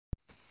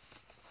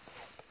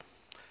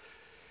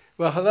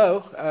Well,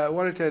 hello. I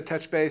wanted to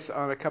touch base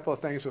on a couple of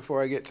things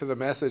before I get to the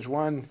message.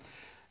 One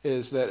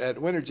is that at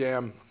Winter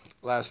Jam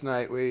last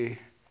night,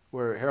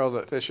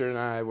 Harold Fisher and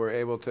I were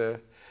able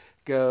to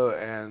go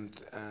and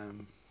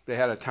they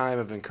had a time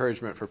of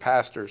encouragement for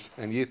pastors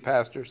and youth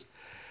pastors.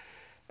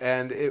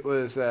 And it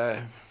was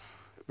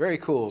very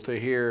cool to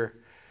hear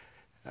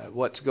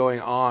what's going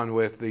on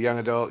with the young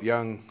adult,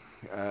 young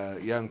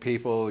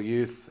people,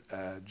 youth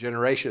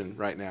generation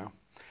right now.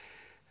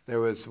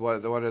 There was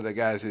one of the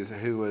guys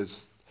who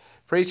was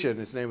preaching.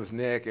 His name was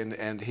Nick,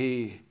 and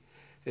he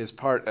is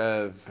part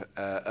of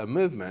a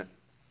movement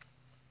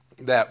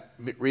that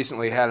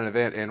recently had an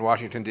event in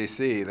Washington,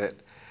 D.C. that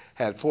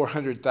had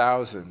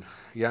 400,000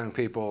 young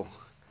people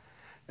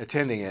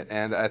attending it.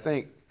 And I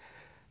think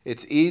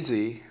it's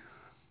easy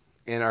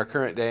in our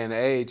current day and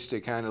age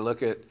to kind of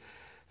look at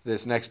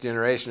this next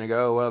generation and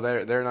go, well,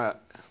 they're not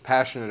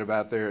passionate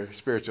about their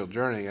spiritual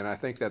journey, and I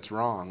think that's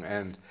wrong.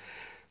 And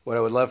what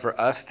I would love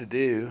for us to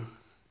do,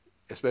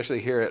 especially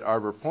here at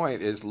Arbor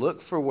Point, is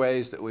look for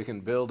ways that we can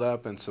build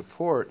up and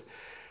support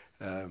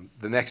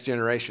the next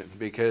generation,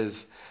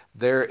 because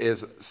there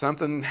is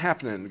something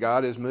happening.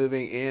 God is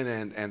moving in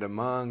and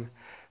among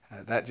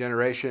that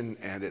generation,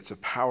 and it's a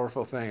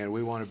powerful thing, and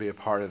we want to be a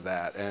part of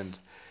that. And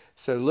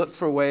so look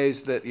for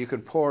ways that you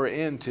can pour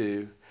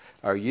into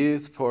our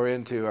youth, pour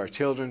into our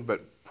children,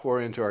 but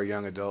pour into our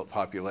young adult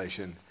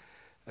population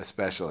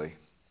especially.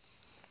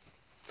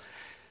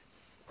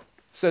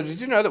 So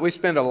did you know that we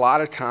spend a lot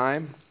of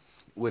time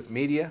with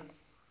media?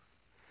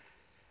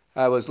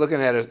 I was looking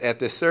at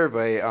this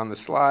survey on the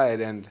slide,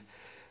 and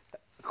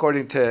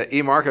according to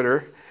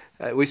eMarketer,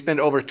 we spend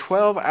over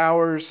 12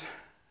 hours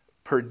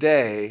per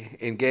day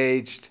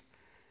engaged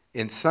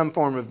in some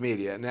form of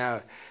media.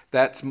 Now,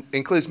 that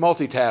includes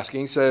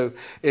multitasking, so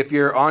if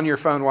you're on your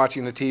phone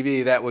watching the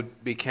TV, that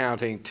would be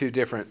counting two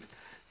different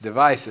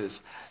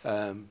devices.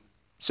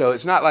 So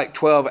it's not like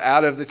 12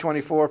 out of the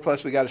 24,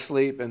 plus we got to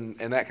sleep and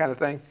that kind of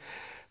thing.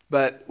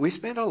 But we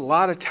spend a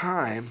lot of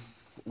time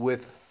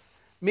with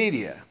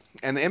media,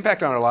 and the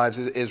impact on our lives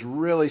is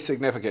really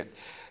significant.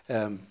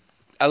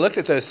 I looked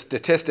at those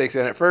statistics,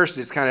 and at first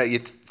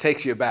it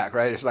takes you back,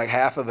 right? It's like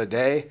half of a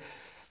day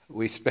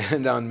we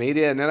spend on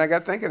media, and then I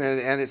got thinking,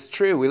 and it's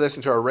true. We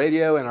listen to our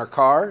radio in our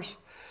cars.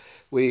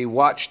 We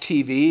watch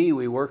TV.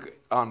 We work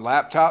on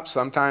laptops,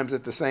 sometimes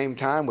at the same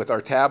time with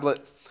our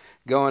tablet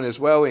going as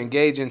well. We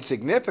engage in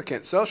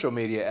significant social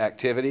media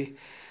activity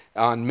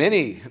on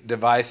many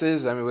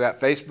devices. I mean, we got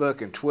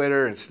Facebook and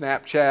Twitter and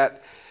Snapchat,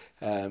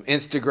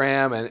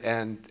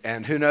 Instagram,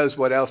 and who knows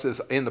what else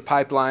is in the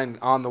pipeline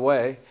on the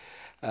way.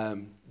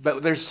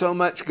 But there's so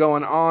much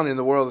going on in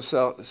the world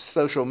of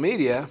social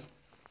media.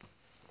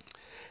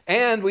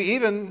 And we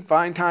even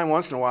find time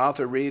once in a while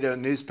to read a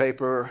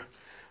newspaper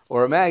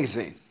or a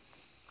magazine.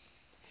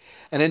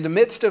 And in the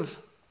midst of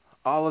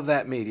all of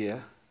that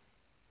media,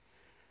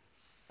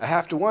 I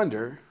have to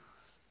wonder,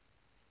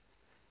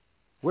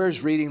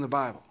 where's reading the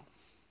Bible?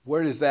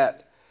 Where does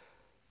that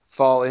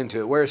fall into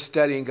it? Where's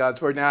studying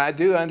God's Word? Now, I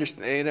do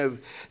understand,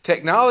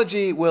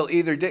 technology will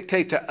either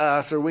dictate to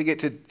us or we get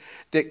to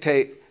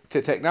dictate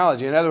to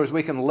technology. In other words,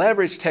 we can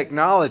leverage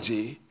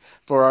technology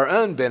for our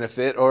own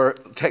benefit, or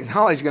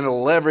technology is going to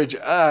leverage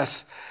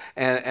us,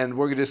 and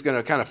we're just going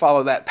to kind of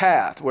follow that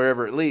path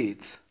wherever it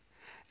leads.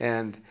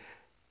 And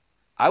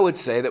I would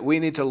say that we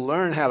need to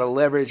learn how to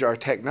leverage our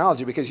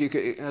technology, because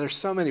there's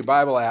so many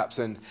Bible apps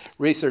and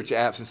research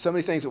apps and so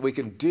many things that we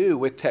can do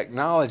with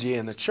technology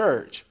in the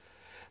church.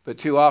 But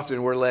too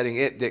often we're letting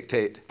it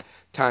dictate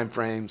time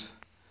frames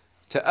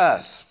to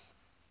us.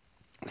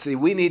 See,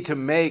 we need to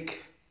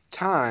make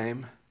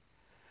time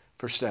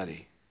for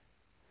study.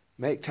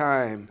 Make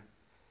time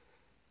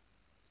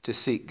to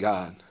seek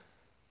God.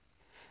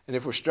 And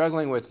if we're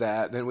struggling with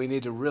that, then we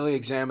need to really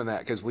examine that,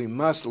 because we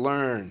must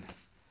learn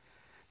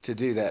to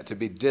do that, to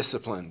be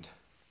disciplined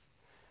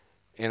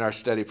in our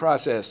study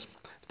process.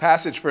 The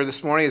passage for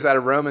this morning is out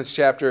of Romans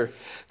chapter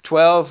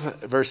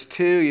 12, verse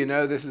 2. You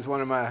know, this is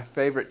one of my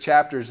favorite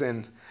chapters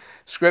in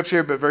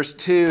Scripture, but verse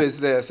 2 is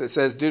this. It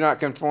says, "Do not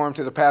conform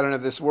to the pattern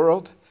of this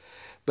world,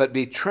 but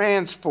be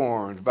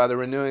transformed by the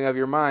renewing of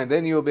your mind.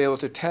 Then you will be able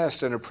to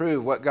test and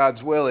approve what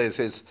God's will is,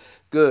 his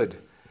good,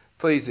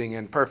 pleasing,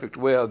 and perfect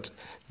will."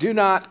 Do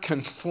not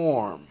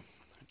conform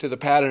to the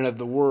pattern of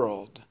the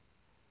world.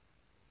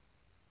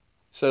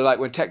 So like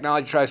when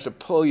technology tries to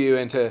pull you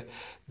into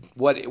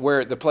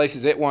where the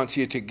places it wants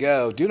you to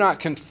go, do not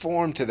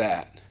conform to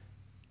that.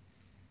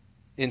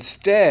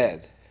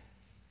 Instead,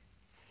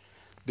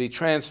 be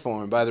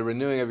transformed by the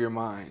renewing of your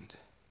mind.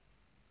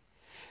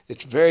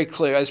 It's very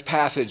clear. This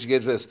passage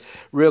gives us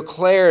real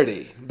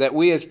clarity that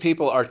we as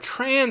people are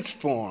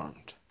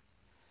transformed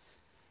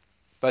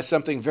by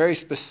something very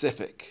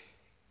specific: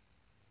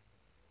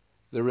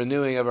 the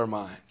renewing of our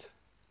minds.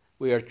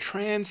 We are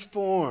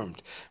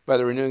transformed by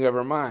the renewing of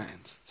our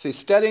minds. See,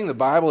 studying the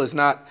Bible is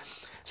not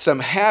some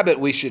habit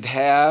we should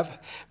have,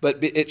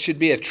 but it should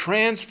be a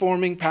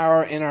transforming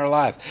power in our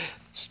lives.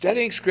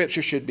 Studying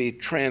Scripture should be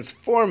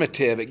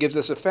transformative. It gives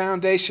us a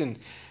foundation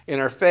in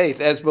our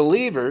faith. As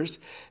believers,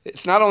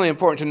 it's not only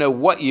important to know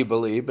what you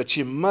believe, but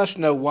you must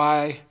know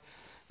why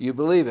you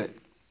believe it.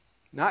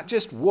 Not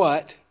just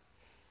what,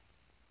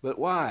 but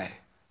why.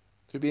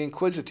 To be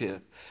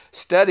inquisitive.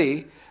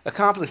 Study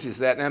accomplishes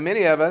that. Now,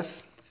 many of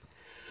us,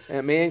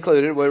 and me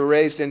included, were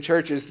raised in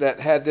churches that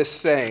had this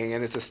saying,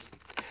 and it's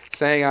a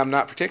saying I'm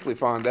not particularly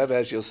fond of,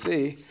 as you'll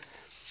see.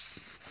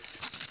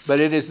 But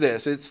it is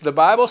this. It's the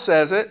Bible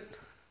says it,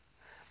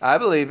 I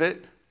believe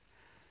it,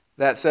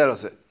 that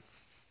settles it.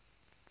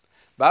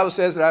 The Bible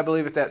says it, I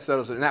believe it, that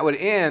settles it. And that would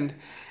end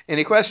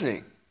any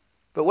questioning.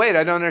 But wait,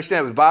 I don't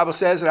understand. The Bible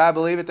says it, I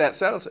believe it, that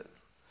settles it.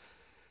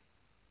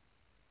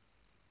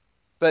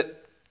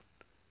 But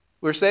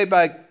we're saved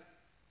by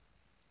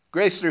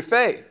grace through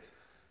faith,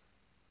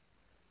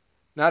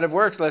 not of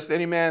works, lest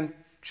any man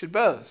should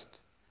boast.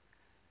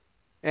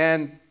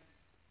 And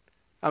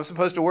I'm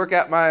supposed to work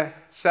out my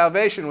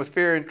salvation with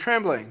fear and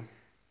trembling.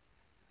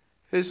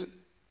 Who's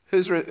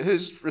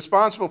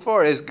responsible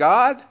for it? Is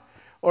God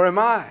or am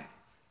I?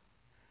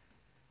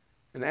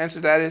 And the answer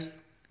to that is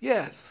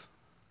yes.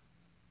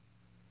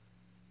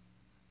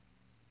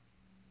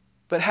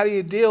 But how do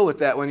you deal with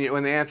that when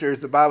the answer is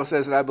the Bible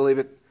says that I believe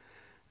it,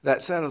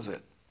 that settles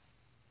it?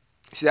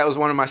 See, that was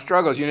one of my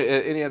struggles.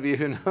 Any of you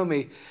who know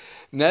me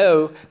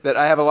know that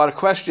I have a lot of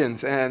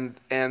questions, and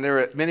there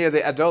were many of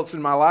the adults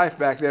in my life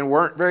back then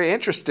weren't very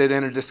interested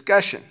in a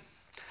discussion.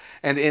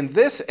 And in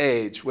this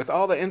age, with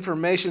all the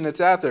information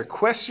that's out there,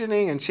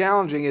 questioning and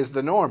challenging is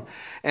the norm.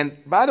 And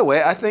by the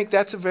way, I think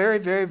that's a very,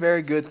 very,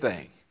 very good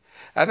thing.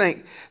 I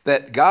think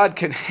that God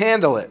can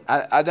handle it.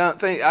 I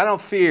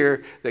don't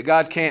fear that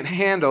God can't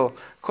handle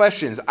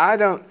questions. I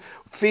don't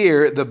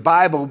fear the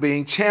Bible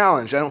being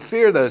challenged. I don't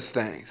fear those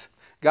things.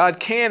 God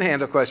can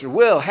handle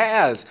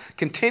questions,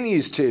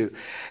 continues to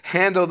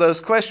handle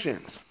those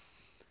questions.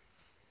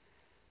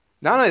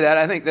 Not only that,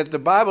 I think that the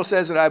Bible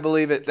says that I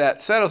believe it,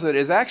 that settles it,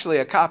 is actually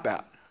a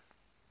cop-out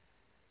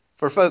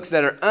for folks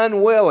that are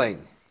unwilling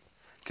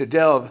to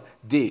delve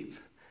deep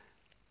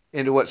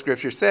into what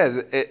Scripture says.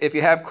 If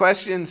you have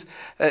questions,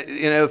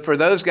 for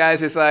those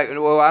guys, it's like,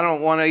 well, I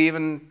don't want to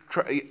even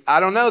try. I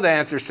don't know the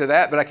answers to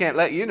that, but I can't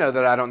let you know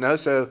that I don't know.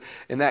 So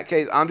in that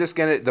case,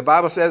 the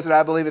Bible says that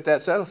I believe it,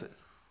 that settles it,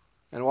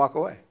 and walk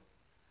away.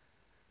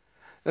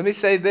 Let me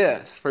say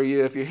this for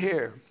you if you're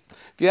here.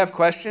 If you have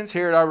questions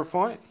here at Arbor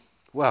Point,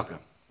 welcome.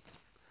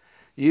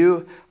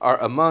 You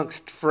are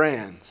amongst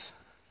friends.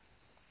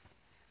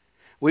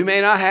 We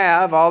may not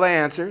have all the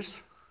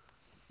answers.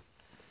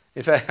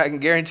 In fact, I can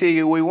guarantee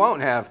you we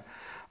won't have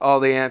all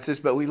the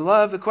answers, but we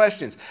love the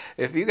questions.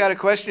 If you got a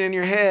question in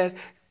your head,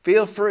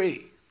 feel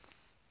free.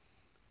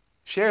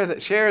 Share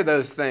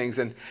those things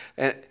and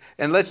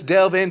let's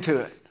delve into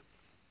it.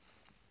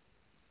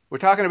 We're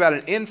talking about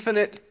an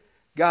infinite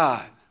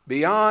God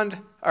beyond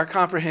our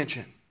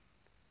comprehension.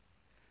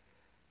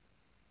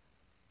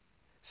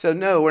 So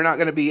no, we're not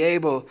going to be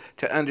able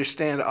to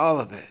understand all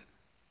of it.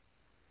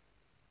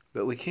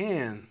 But we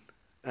can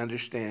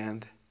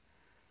understand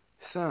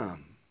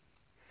some.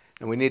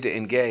 And we need to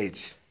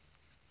engage.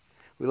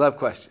 We love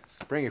questions.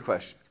 Bring your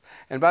questions.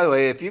 And by the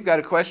way, if you've got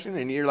a question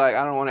and you're like,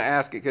 I don't want to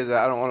ask it because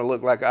I don't want to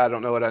look like I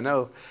don't know what I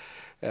know,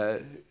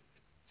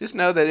 just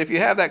know that if you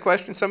have that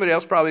question, somebody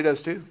else probably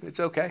does too. It's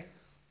okay.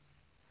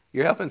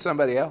 You're helping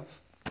somebody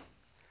else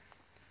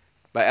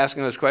by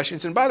asking those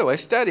questions. And by the way,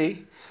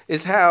 study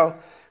is how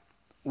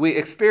we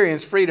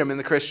experience freedom in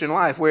the Christian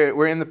life.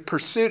 We're in the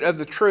pursuit of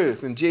the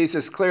truth. And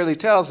Jesus clearly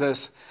tells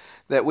us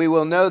that we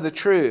will know the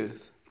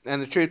truth, and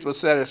the truth will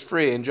set us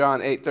free. In John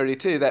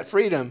 8:32, that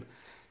freedom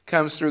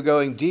comes through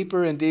going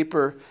deeper and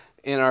deeper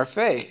in our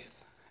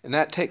faith. And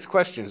that takes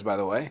questions, by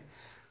the way.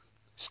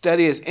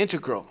 Study is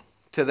integral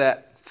to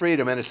that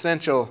freedom and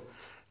essential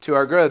to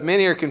our growth.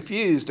 Many are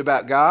confused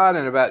about God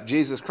and about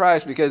Jesus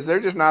Christ because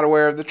they're just not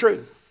aware of the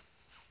truth.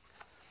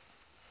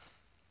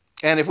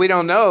 And if we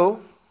don't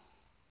know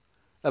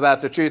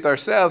about the truth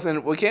ourselves,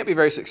 then we can't be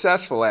very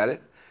successful at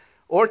it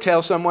or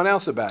tell someone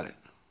else about it.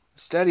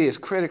 Study is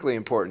critically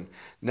important.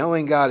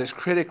 Knowing God is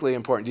critically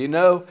important. Do you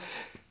know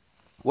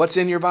what's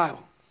in your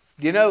Bible?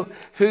 Do you know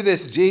who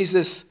this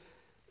Jesus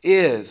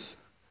is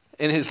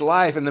in his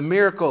life and the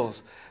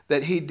miracles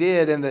that he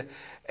did and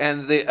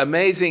the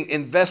amazing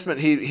investment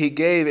he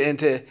gave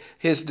into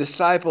his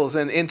disciples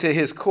and into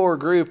his core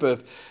group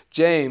of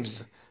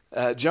James,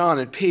 John,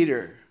 and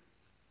Peter,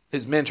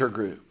 his mentor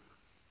group?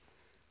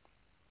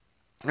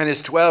 And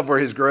his 12 were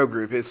his grow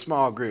group, his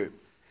small group.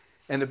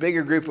 And the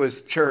bigger group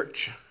was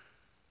church.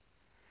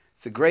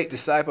 It's a great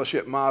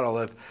discipleship model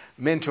of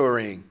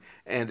mentoring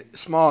and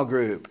small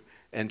group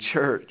and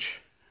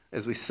church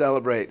as we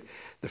celebrate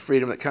the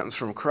freedom that comes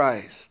from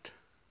Christ.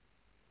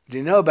 Do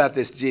you know about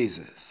this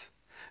Jesus?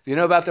 Do you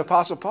know about the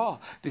Apostle Paul?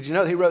 Did you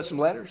know that he wrote some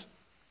letters?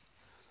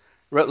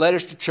 Wrote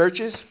letters to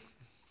churches?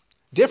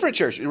 Different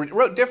churches. He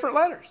wrote different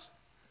letters.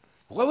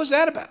 What was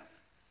that about?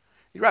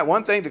 You write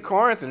one thing to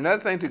Corinth, and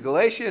another thing to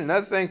Galatia, and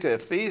another thing to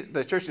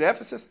the church at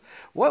Ephesus.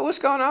 What's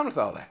going on with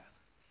all that?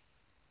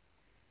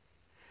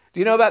 Do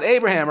you know about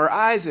Abraham or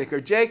Isaac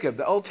or Jacob,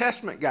 the Old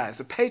Testament guys,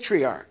 the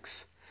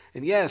patriarchs?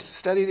 And yes,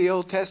 study the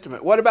Old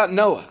Testament. What about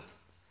Noah?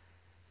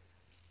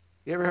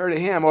 You ever heard of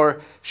him?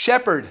 Or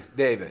Shepherd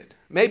David?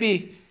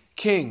 Maybe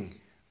King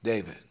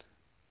David.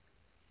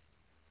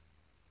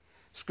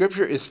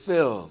 Scripture is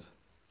filled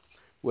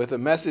with a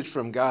message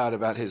from God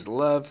about his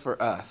love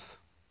for us,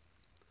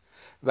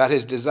 about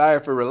his desire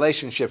for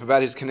relationship,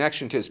 about his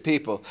connection to his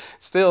people.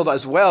 It's filled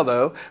as well,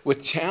 though,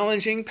 with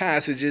challenging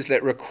passages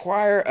that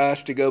require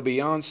us to go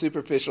beyond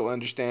superficial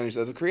understandings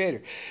of the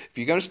Creator. If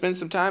you're going to spend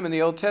some time in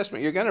the Old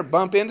Testament, you're going to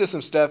bump into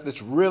some stuff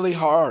that's really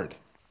hard.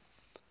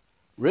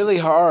 Really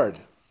hard.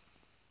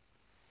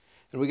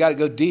 And we got to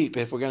go deep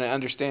if we're going to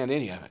understand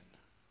any of it,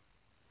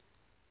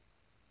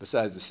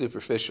 besides the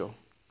superficial.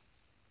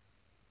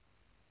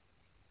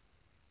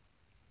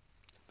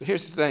 But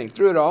here's the thing.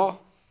 Through it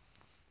all,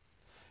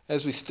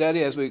 as we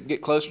study, as we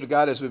get closer to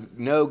God, as we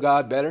know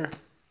God better,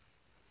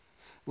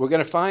 we're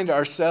going to find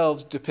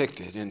ourselves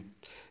depicted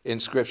in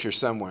Scripture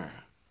somewhere.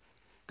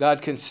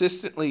 God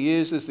consistently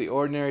uses the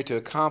ordinary to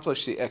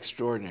accomplish the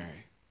extraordinary.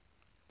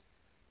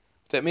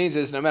 What that means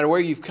is no matter where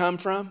you've come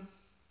from,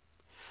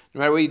 no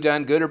matter what you've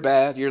done, good or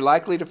bad, you're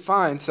likely to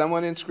find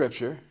someone in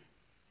Scripture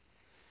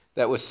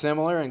that was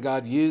similar, and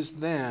God used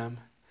them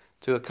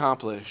to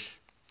accomplish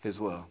his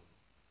will.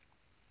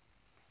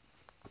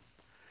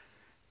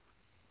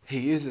 He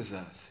uses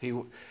us.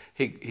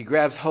 He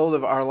grabs hold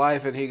of our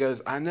life and he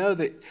goes, I know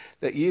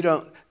that you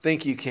don't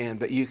think you can,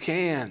 but you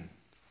can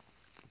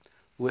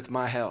with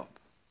my help.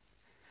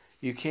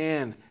 You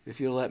can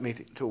if you'll let me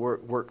to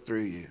work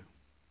through you.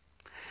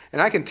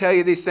 And I can tell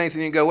you these things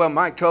and you can go, well,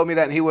 Mike told me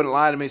that and he wouldn't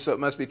lie to me, so it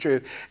must be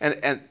true.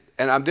 And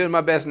I'm doing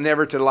my best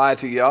never to lie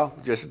to y'all.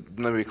 Just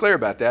let me be clear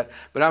about that.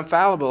 But I'm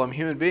fallible. I'm a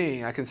human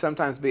being. I can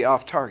sometimes be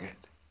off target.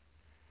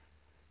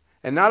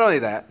 And not only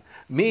that,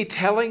 me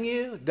telling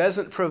you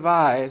doesn't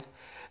provide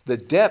the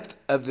depth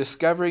of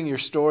discovering your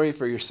story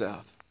for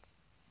yourself.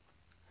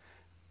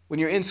 When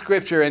you're in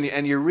Scripture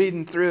and you're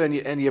reading through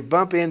and you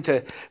bump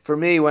into, for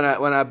me, when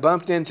I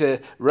bumped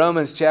into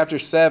Romans chapter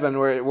 7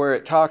 where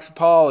it talks,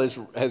 Paul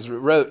has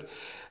wrote,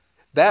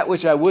 that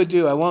which I would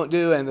do, I won't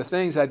do, and the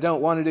things I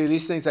don't want to do,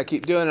 these things I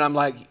keep doing, and I'm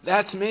like,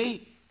 that's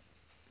me.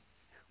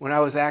 When I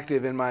was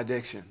active in my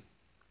addiction.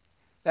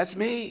 That's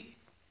me.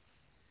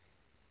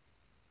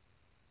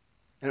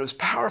 And it was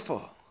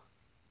powerful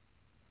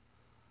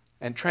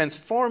and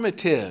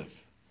transformative.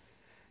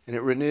 And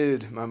it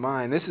renewed my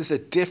mind. This is the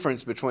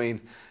difference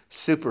between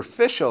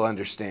superficial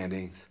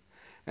understandings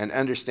and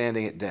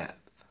understanding at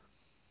depth.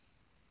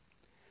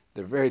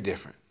 They're very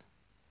different.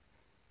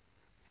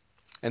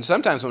 And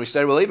sometimes when we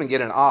study, we'll even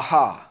get an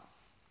aha.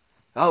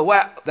 Oh,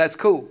 wow, that's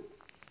cool.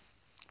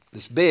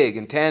 It's big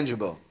and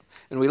tangible.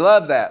 And we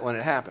love that when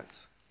it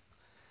happens.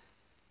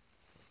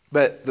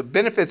 But the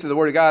benefits of the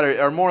Word of God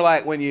are more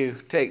like when you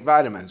take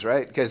vitamins,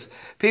 right? Because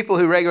people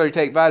who regularly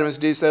take vitamins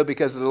do so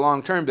because of the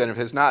long-term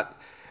benefits, not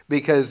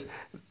because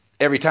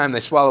every time they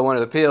swallow one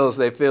of the pills,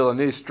 they feel a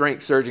new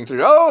strength surging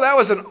through. Oh, that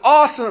was an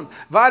awesome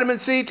vitamin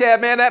C tab,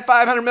 man. That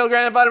 500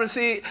 milligram vitamin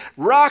C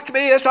rocked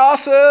me. It's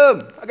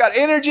awesome. I got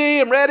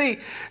energy. I'm ready.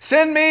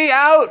 Send me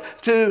out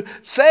to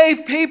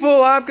save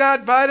people. I've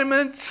got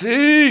vitamin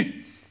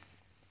C.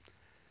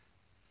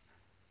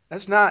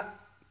 That's not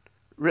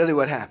really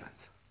what happens.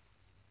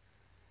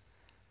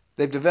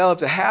 They've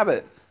developed a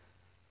habit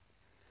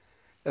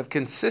of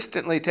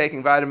consistently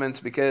taking vitamins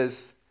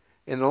because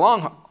in the long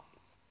haul,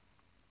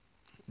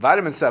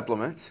 vitamin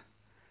supplements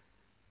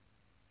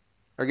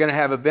are going to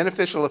have a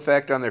beneficial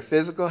effect on their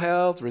physical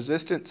health,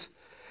 resistance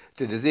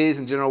to disease,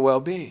 and general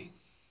well-being.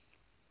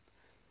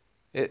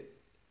 It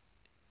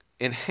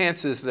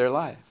enhances their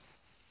life,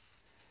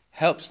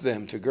 helps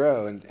them to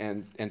grow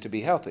and to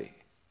be healthy.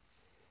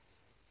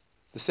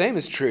 The same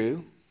is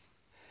true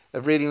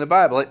of reading the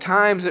Bible. At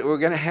times we're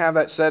going to have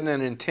that sudden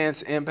and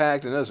intense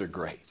impact, and those are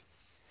great.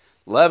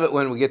 Love it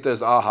when we get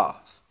those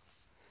ahas.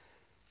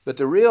 But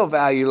the real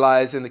value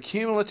lies in the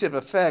cumulative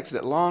effects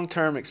that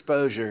long-term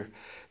exposure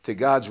to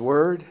God's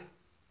Word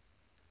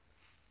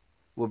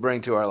will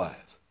bring to our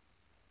lives.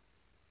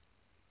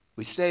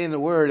 We stay in the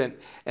Word,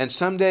 and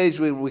some days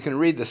we can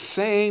read the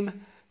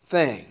same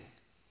thing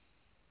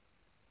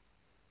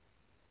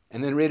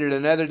and then read it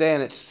another day,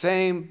 and its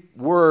same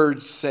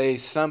words say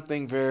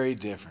something very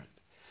different.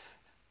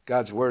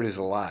 God's Word is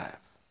alive.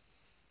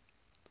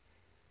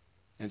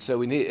 And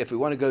so if we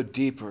want to go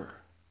deeper,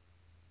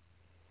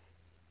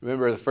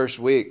 remember the first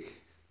week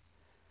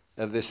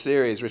of this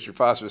series, Richard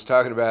Foster was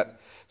talking about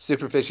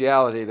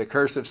superficiality, the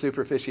curse of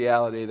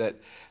superficiality,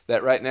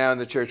 that right now in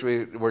the church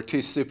we're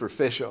too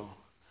superficial.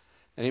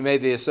 And he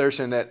made the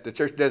assertion that the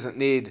church doesn't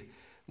need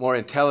more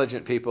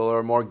intelligent people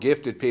or more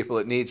gifted people.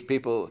 It needs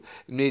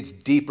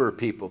deeper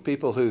people,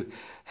 people who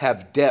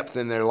have depth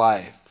in their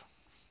life.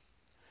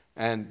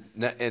 And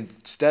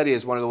study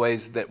is one of the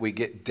ways that we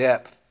get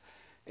depth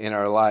in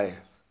our life.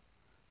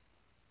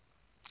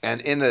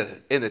 And in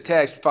the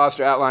text,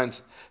 Foster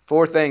outlines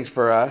 4 things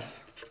for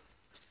us,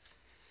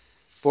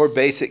 4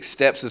 basic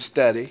steps of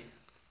study.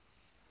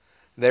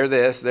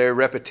 They're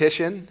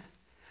repetition,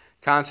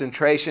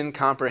 concentration,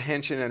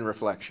 comprehension, and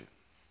reflection.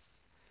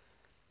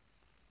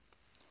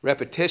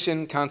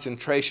 repetition,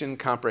 concentration,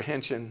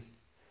 comprehension,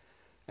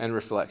 and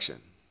reflection.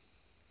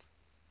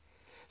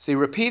 See,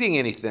 repeating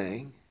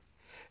anything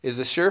is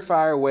a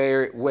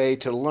surefire way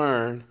to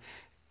learn,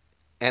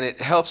 and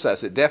it helps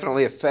us. It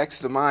definitely affects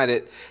the mind.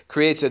 It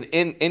creates an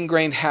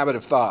ingrained habit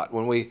of thought.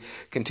 When we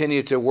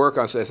continue to work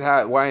on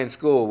stuff, why in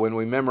school, when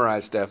we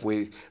memorize stuff,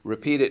 we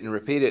repeat it,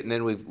 and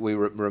then we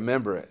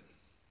remember it.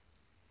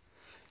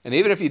 And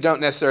even if you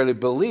don't necessarily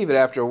believe it,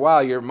 after a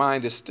while, your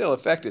mind is still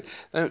affected.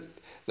 Let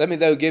me,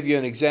 though, give you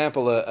an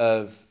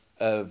example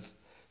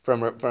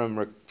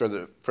from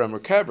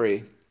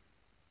recovery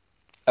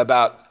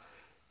about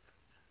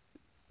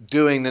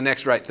doing the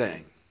next right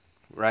thing,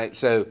 right?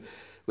 So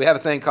we have a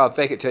thing called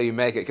fake it till you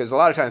make it, because a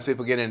lot of times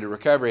people get into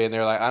recovery and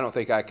they're like, I don't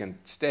think I can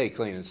stay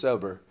clean and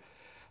sober.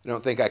 I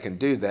don't think I can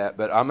do that,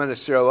 but I'm going to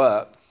show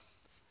up.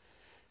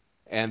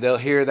 And they'll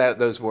hear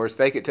those words,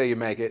 fake it till you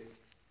make it,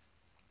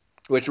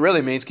 which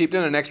really means keep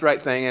doing the next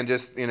right thing and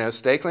just,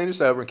 stay clean and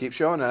sober and keep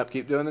showing up,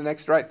 keep doing the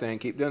next right thing,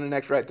 keep doing the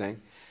next right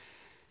thing.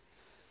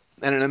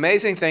 And an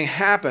amazing thing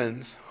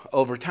happens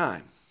over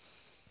time.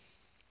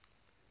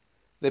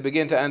 They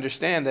begin to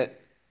understand that,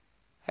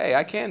 hey,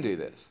 I can do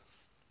this.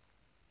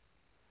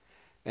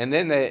 And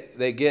then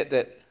they get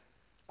that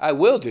I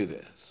will do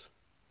this.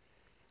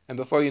 And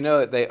before you know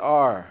it, they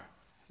are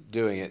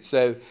doing it.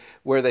 So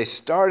where they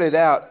started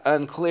out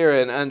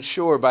unclear and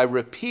unsure by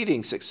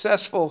repeating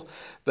successful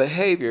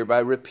behavior, by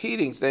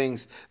repeating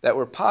things that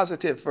were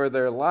positive for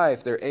their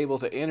life, they're able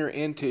to enter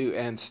into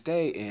and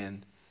stay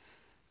in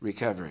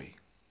recovery.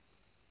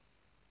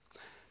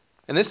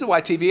 And this is why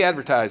TV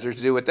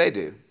advertisers do what they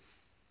do.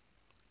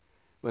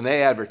 When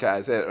they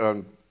advertise it,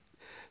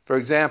 for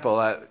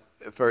example,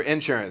 for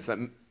insurance,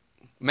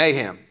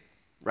 Mayhem,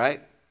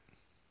 right?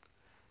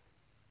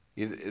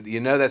 You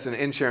know that's an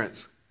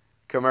insurance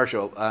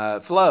commercial.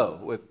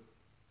 Flo,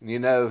 you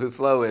know who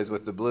Flo is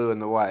with the blue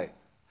and the white.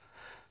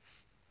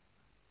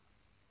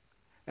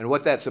 And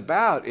what that's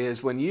about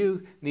is when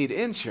you need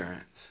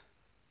insurance,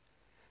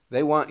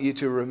 they want you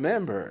to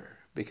remember,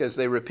 because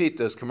they repeat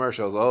those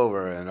commercials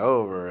over and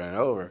over and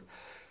over.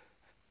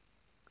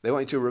 They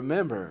want you to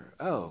remember,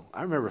 oh,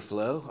 I remember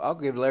Flo. I'll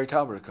give Larry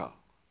Talbot a call.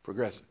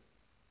 Progressive.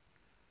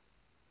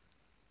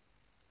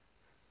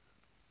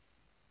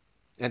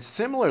 And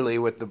similarly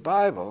with the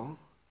Bible,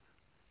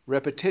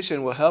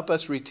 repetition will help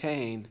us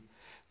retain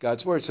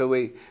God's Word. So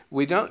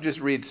we don't just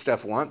read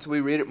stuff once,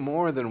 we read it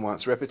more than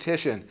once.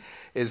 Repetition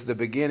is the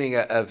beginning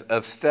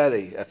of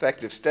study,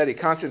 effective study.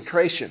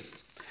 Concentration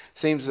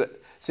seems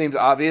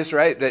obvious,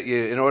 right? That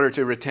in order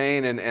to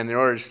retain and in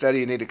order to study,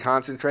 you need to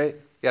concentrate.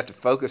 You have to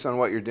focus on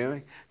what you're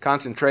doing.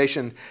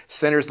 Concentration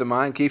centers the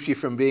mind, keeps you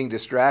from being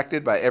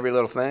distracted by every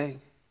little thing.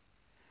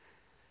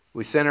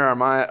 We center our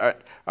mind,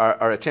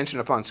 our attention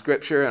upon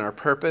Scripture and our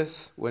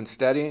purpose when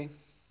studying.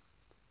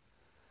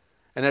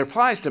 And it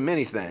applies to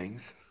many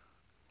things.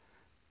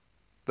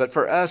 But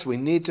for us, we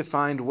need to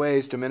find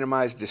ways to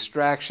minimize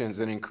distractions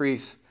and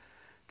increase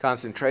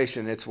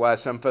concentration. It's why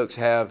some folks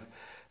have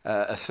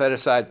a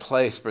set-aside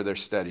place for their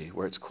study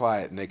where it's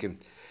quiet and they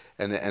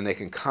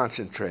can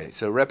concentrate.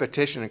 So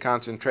repetition and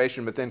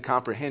concentration, but then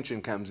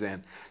comprehension comes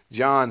in.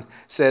 John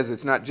says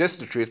it's not just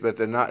the truth, but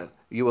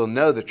you will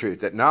know the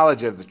truth. That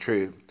knowledge of the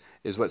truth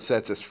is what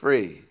sets us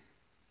free.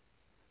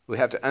 We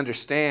have to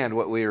understand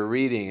what we are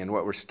reading and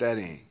what we're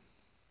studying.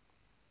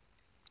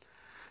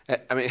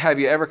 I mean, have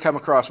you ever come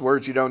across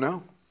words you don't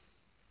know?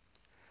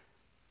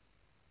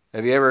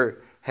 Have you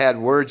ever had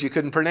words you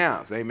couldn't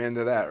pronounce? Amen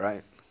to that,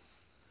 right?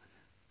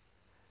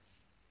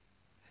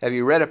 Have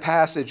you read a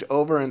passage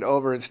over and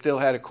over and still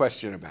had a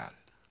question about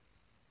it?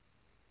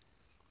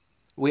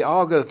 We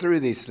all go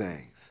through these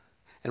things.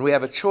 And we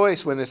have a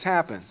choice when this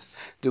happens.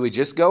 Do we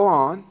just go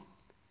on?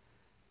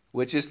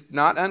 Which is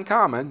not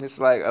uncommon. It's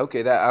like,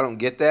 okay, I don't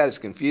get that. It's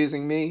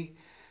confusing me.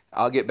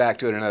 I'll get back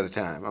to it another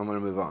time. I'm going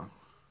to move on.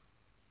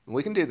 And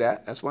we can do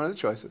that. That's one of the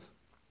choices.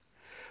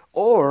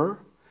 Or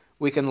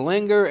we can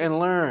linger and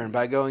learn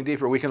by going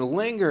deeper. We can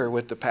linger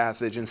with the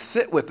passage and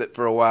sit with it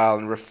for a while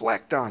and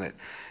reflect on it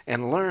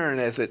and learn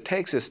as it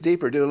takes us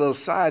deeper. Do a little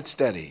side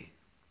study.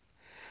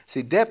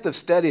 See, depth of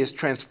study is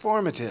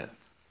transformative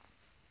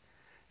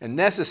and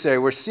necessary.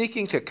 We're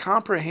seeking to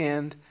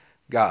comprehend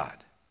God,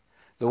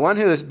 the one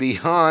who is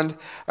beyond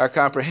our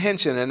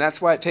comprehension, and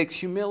that's why it takes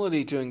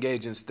humility to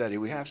engage in study.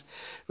 We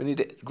need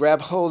to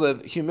grab hold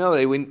of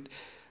humility. We're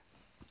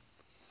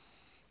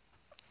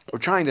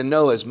trying to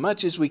know as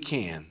much as we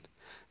can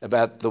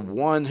about the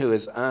one who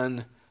is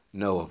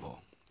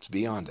unknowable. It's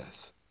beyond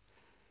us.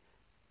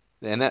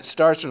 And that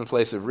starts from a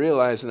place of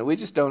realizing that we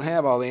just don't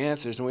have all the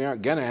answers, and we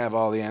aren't going to have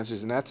all the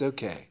answers, and that's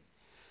okay.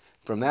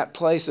 From that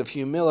place of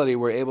humility,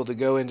 we're able to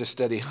go into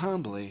study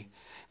humbly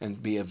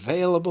and be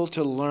available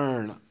to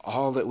learn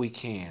all that we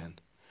can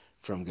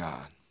from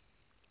God.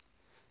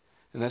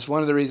 And that's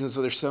one of the reasons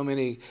why there's so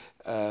many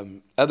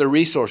other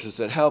resources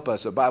that help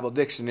us: a Bible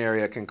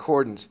dictionary, a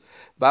concordance,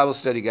 Bible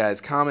study guides,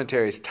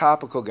 commentaries,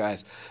 topical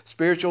guides,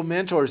 spiritual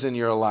mentors in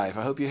your life.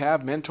 I hope you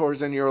have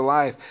mentors in your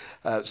life.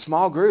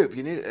 Small group.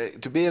 You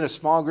need to be in a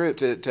small group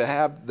to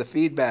have the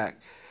feedback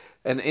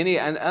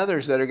and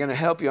others that are going to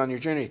help you on your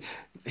journey.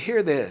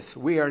 Hear this.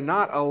 We are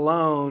not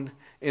alone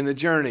in the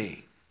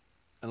journey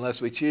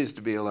unless we choose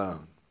to be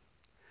alone.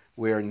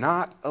 We are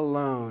not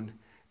alone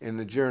in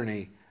the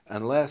journey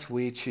unless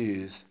we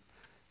choose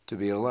to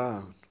be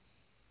alone.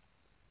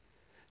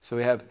 So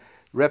we have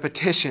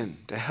repetition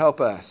to help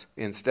us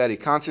in study,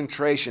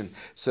 concentration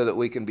so that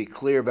we can be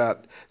clear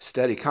about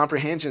study,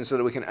 comprehension so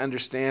that we can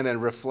understand,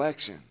 and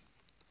reflection,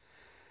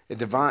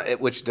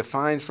 which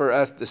defines for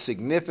us the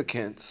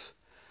significance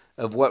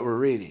of what we're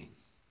reading.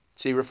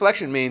 See,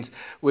 reflection means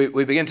we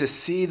begin to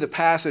see the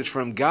passage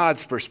from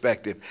God's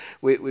perspective.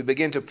 We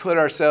begin to put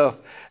ourselves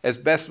as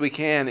best we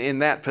can in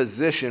that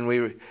position.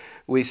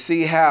 We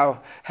see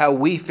how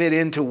we fit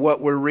into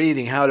what we're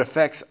reading, how it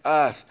affects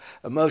us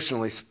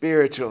emotionally,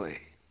 spiritually.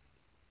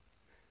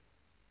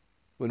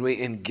 When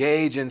we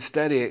engage and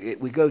study it,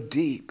 we go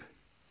deep.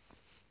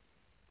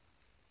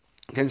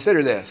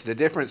 Consider this, the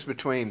difference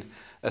between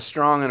a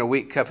strong and a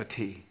weak cup of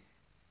tea.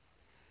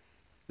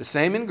 The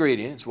same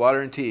ingredients, water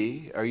and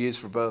tea, are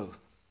used for both.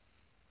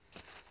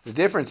 The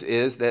difference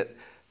is that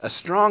a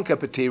strong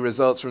cup of tea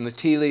results from the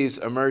tea leaves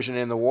immersion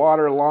in the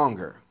water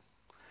longer,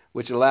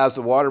 which allows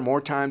the water more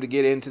time to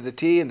get into the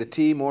tea and the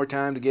tea more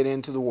time to get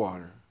into the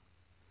water.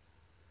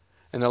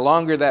 And the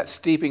longer that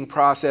steeping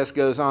process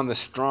goes on, the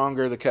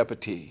stronger the cup of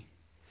tea.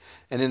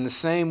 And in the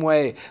same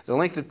way, the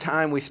length of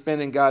time we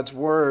spend in God's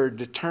Word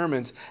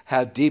determines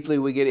how deeply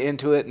we get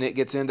into it and it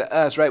gets into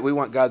us, right? We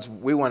want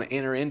to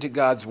enter into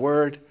God's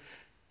Word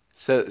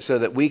so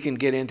that we can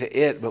get into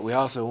it, but we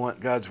also want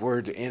God's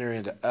Word to enter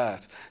into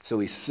us. So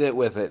we sit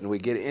with it and we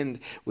get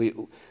in, we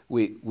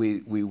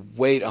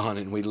wait on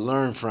it and we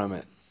learn from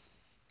it.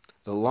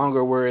 The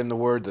longer we're in the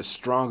Word, the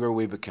stronger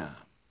we become.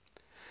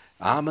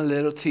 I'm a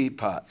little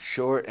teapot,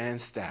 short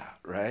and stout,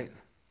 right?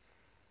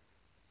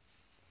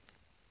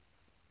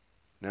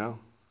 No?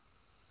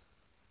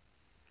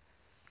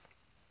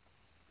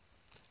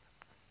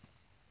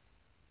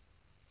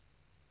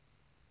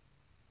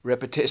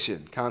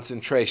 Repetition,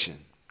 concentration,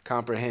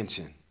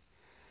 comprehension,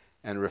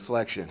 and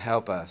reflection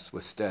help us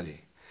with study.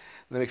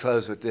 Let me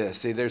close with this.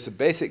 See, there's a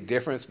basic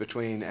difference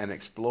between an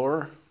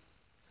explorer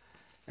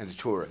and a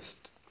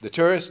tourist. The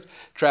tourist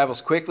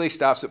travels quickly,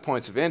 stops at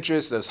points of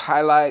interest, those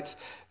highlights,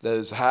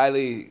 those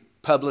highly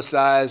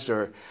publicized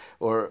or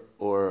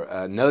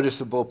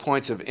noticeable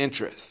points of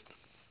interest.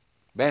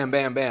 Bam,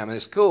 bam, bam. And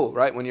it's cool,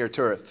 right, when you're a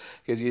tourist,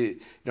 because you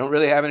don't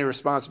really have any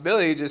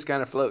responsibility, you're just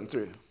kind of floating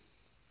through.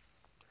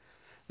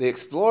 The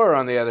explorer,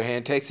 on the other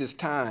hand, takes his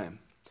time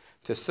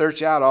to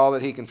search out all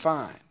that he can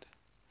find,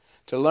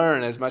 to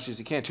learn as much as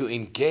he can, to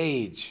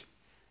engage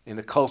in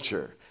the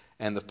culture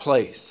and the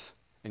place,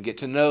 and get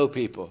to know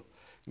people,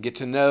 and get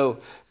to know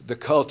the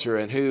culture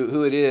and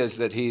who it is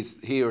that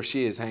he or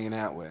she is hanging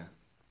out with.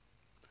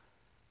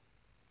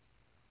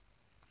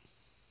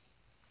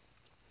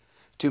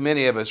 Too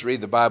many of us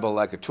read the Bible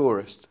like a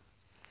tourist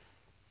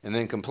and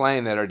then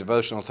complain that our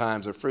devotional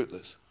times are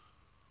fruitless.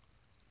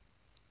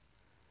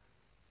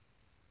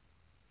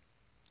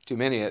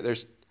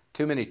 There's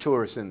too many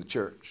tourists in the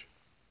church.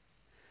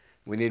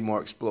 We need more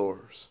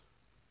explorers.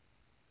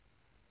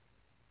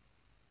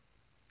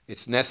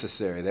 It's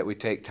necessary that we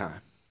take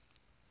time,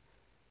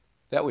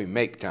 that we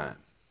make time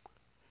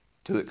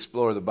to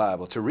explore the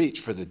Bible, to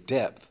reach for the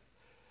depth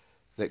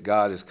that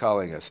God is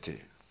calling us to.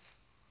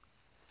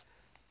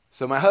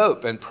 So my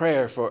hope and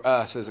prayer for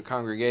us as a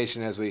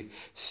congregation as we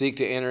seek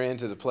to enter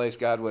into the place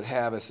God would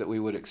have us, that we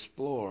would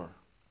explore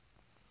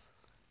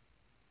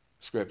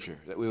Scripture,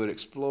 that we would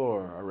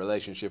explore our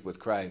relationship with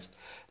Christ,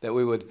 that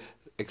we would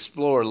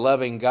explore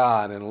loving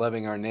God and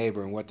loving our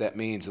neighbor and what that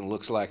means and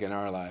looks like in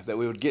our life, that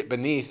we would get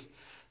beneath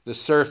the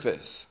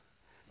surface,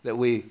 that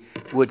we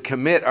would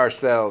commit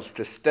ourselves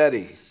to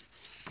study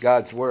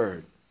God's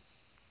Word,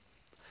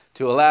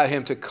 to allow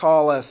Him to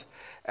call us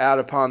out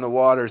upon the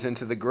waters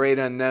into the great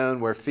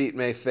unknown where feet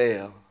may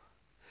fail,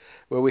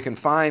 where we can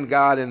find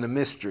God in the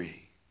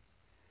mystery,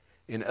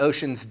 in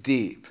oceans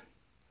deep,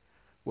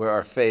 where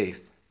our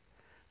faith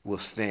will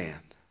stand.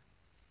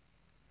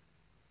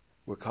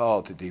 We're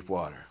called to deep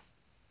water.